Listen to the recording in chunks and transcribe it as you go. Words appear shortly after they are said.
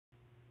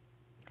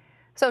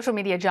Social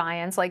media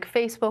giants like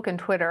Facebook and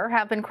Twitter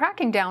have been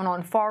cracking down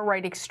on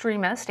far-right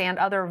extremists and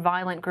other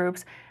violent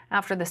groups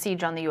after the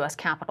siege on the U.S.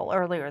 Capitol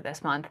earlier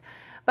this month.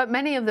 But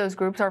many of those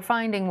groups are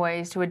finding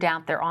ways to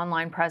adapt their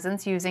online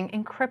presence using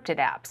encrypted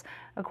apps.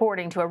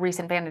 According to a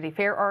recent Vanity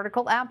Fair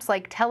article, apps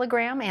like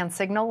Telegram and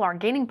Signal are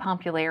gaining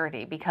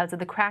popularity because of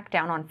the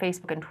crackdown on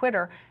Facebook and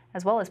Twitter,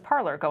 as well as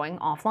Parler going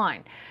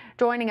offline.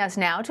 Joining us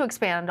now to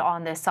expand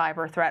on this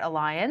Cyber Threat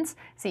Alliance,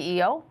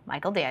 CEO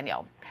Michael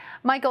Daniel.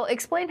 Michael,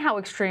 explain how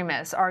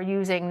extremists are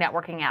using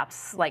networking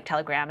apps like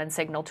Telegram and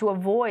Signal to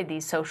avoid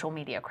these social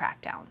media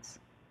crackdowns.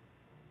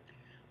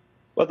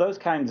 Well, those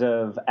kinds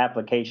of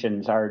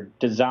applications are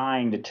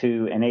designed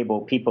to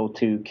enable people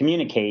to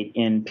communicate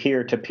in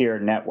peer-to-peer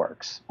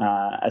networks,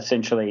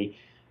 essentially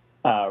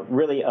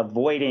really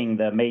avoiding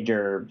the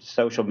major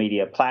social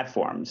media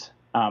platforms.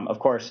 Of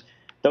course,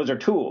 those are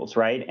tools,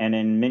 right? And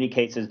in many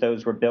cases,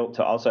 those were built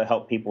to also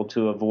help people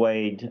to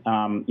avoid,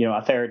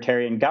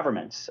 authoritarian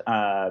governments,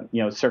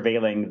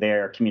 surveilling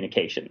their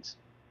communications.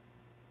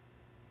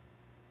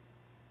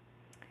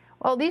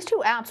 Well, these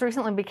two apps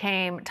recently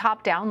became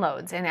top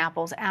downloads in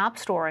Apple's App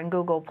Store and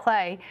Google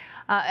Play.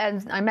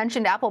 As I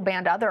mentioned, Apple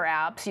banned other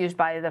apps used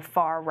by the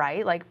far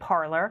right, like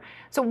Parler.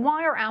 So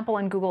why are Apple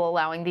and Google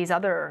allowing these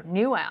other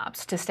new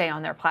apps to stay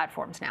on their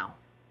platforms now?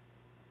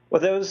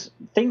 Well, those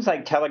things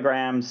like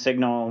Telegram,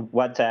 Signal,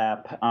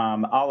 WhatsApp,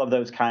 all of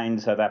those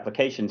kinds of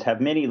applications have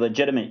many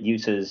legitimate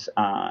uses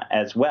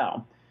as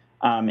well.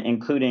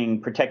 Including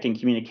protecting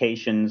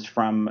communications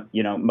from,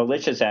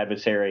 malicious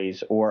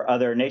adversaries or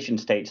other nation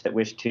states that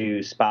wish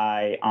to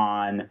spy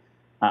on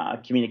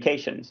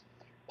communications.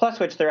 Plus,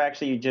 which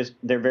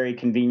they're very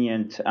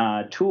convenient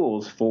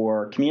tools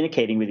for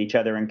communicating with each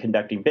other and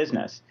conducting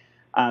business.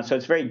 So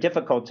it's very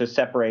difficult to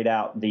separate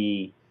out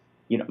the,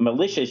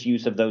 malicious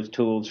use of those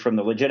tools from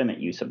the legitimate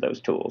use of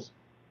those tools.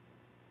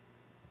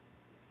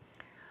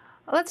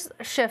 Let's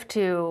shift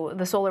to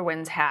the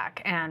SolarWinds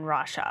hack and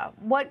Russia.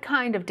 What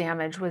kind of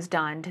damage was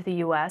done to the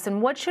U.S.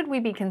 and what should we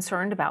be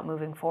concerned about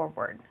moving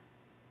forward?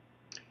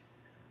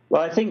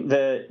 Well, I think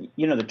the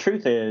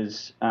truth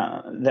is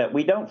that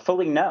we don't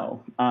fully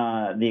know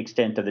the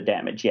extent of the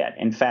damage yet.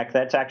 In fact,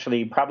 that's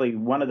actually probably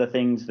one of the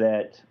things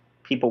that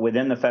people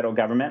within the federal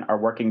government are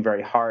working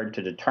very hard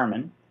to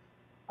determine.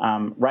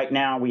 Right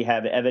now, we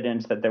have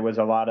evidence that there was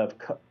a lot of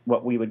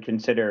what we would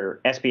consider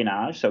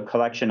espionage, so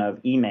collection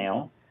of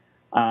email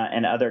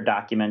and other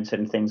documents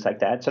and things like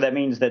that. So that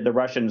means that the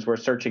Russians were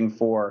searching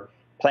for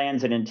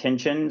plans and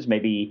intentions,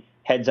 maybe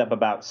heads up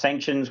about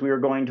sanctions we were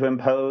going to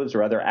impose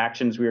or other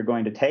actions we were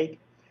going to take.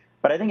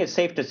 But I think it's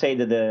safe to say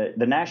that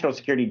the national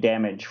security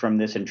damage from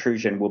this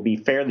intrusion will be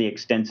fairly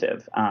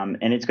extensive.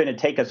 And it's going to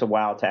take us a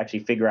while to actually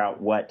figure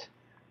out what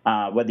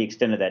the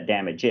extent of that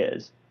damage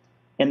is.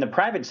 In the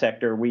private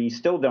sector, we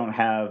still don't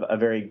have a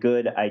very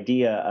good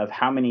idea of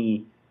how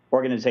many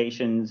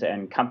organizations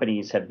and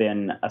companies have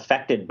been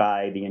affected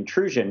by the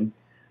intrusion,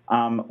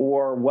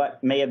 or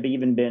what may have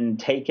even been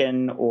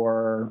taken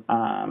or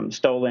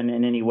stolen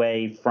in any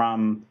way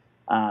from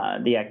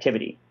the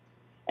activity.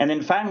 And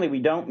then finally, we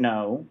don't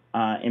know,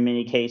 in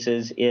many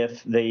cases,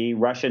 if the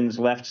Russians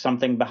left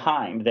something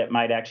behind that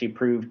might actually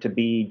prove to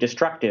be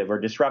destructive or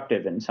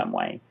disruptive in some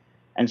way.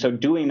 And so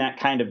doing that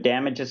kind of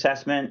damage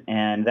assessment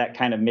and that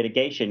kind of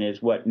mitigation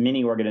is what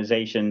many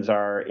organizations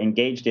are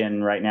engaged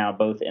in right now,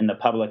 both in the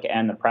public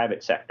and the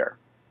private sector.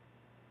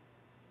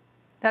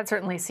 That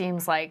certainly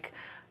seems like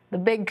the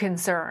big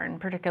concern,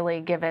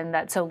 particularly given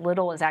that so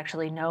little is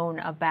actually known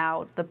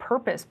about the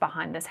purpose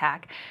behind this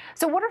hack.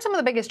 So what are some of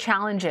the biggest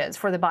challenges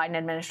for the Biden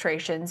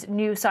administration's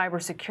new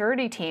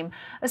cybersecurity team,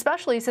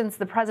 especially since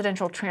the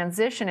presidential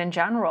transition in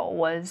general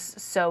was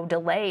so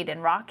delayed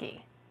and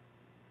rocky?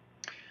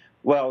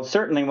 Well,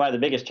 certainly one of the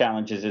biggest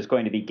challenges is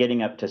going to be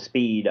getting up to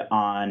speed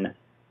on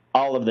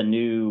all of the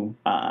new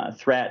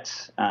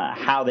threats,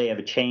 how they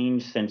have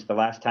changed since the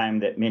last time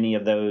that many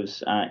of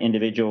those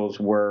individuals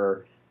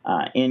were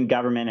in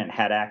government and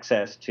had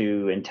access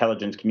to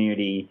intelligence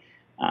community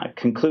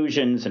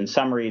conclusions and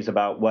summaries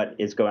about what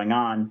is going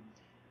on.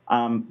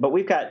 But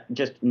we've got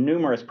just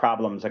numerous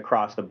problems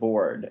across the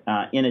board.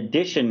 In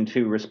addition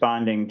to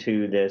responding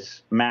to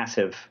this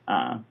massive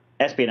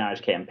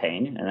espionage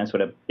campaign, and that's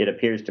what it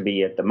appears to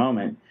be at the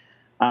moment,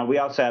 we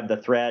also have the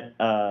threat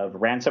of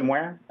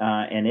ransomware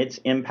and its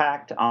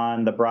impact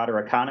on the broader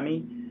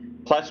economy.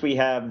 Plus, we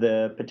have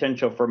the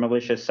potential for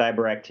malicious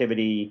cyber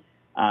activity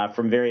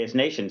from various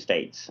nation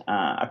states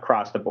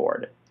across the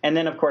board. And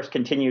then, of course,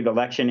 continued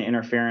election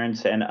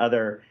interference and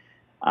other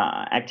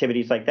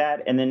activities like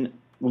that, and then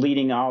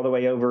leading all the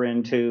way over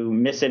into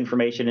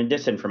misinformation and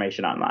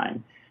disinformation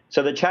online.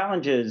 So the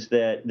challenges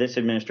that this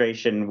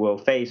administration will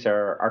face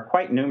are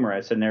quite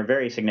numerous, and they're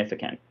very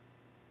significant.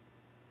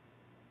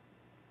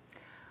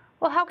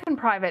 Well, how can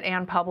private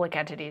and public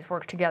entities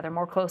work together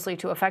more closely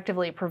to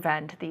effectively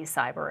prevent these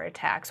cyber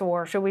attacks,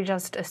 or should we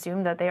just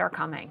assume that they are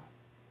coming?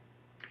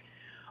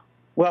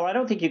 Well, I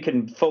don't think you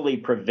can fully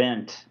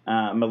prevent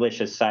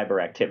malicious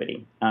cyber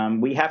activity.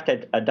 We have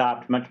to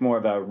adopt much more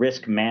of a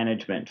risk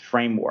management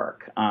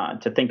framework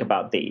to think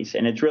about these.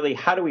 And it's really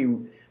how do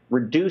we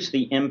reduce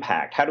the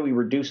impact? How do we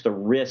reduce the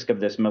risk of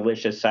this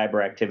malicious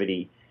cyber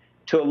activity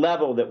to a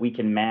level that we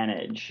can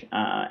manage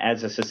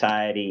as a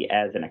society,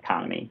 as an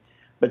economy?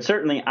 But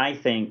certainly, I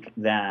think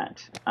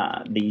that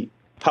the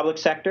public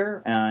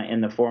sector,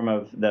 in the form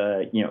of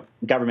the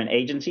government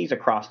agencies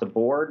across the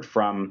board,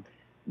 from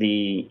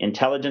the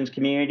intelligence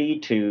community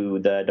to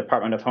the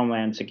Department of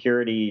Homeland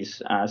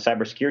Security's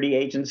cybersecurity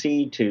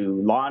agency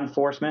to law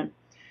enforcement,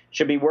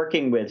 should be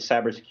working with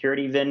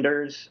cybersecurity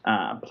vendors,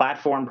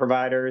 platform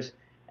providers,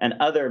 and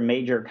other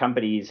major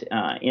companies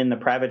in the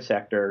private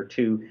sector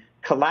to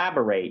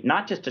collaborate,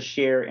 not just to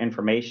share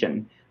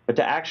information, but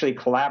to actually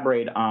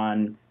collaborate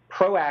on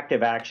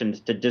proactive actions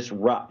to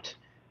disrupt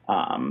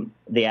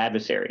the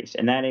adversaries.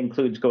 And that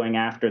includes going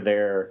after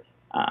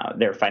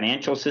their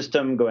financial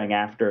system, going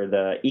after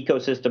the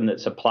ecosystem that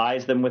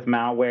supplies them with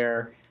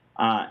malware,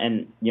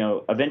 and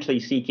eventually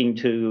seeking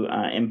to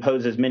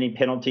impose as many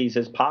penalties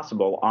as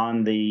possible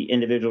on the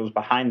individuals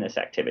behind this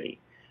activity.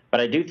 But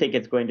I do think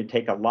it's going to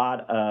take a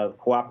lot of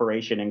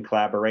cooperation and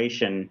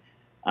collaboration,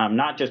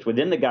 not just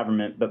within the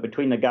government, but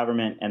between the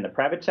government and the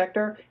private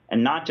sector,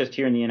 and not just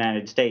here in the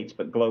United States,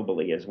 but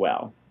globally as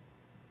well.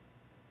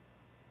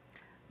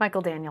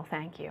 Michael Daniel,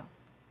 thank you.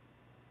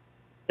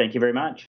 Thank you very much.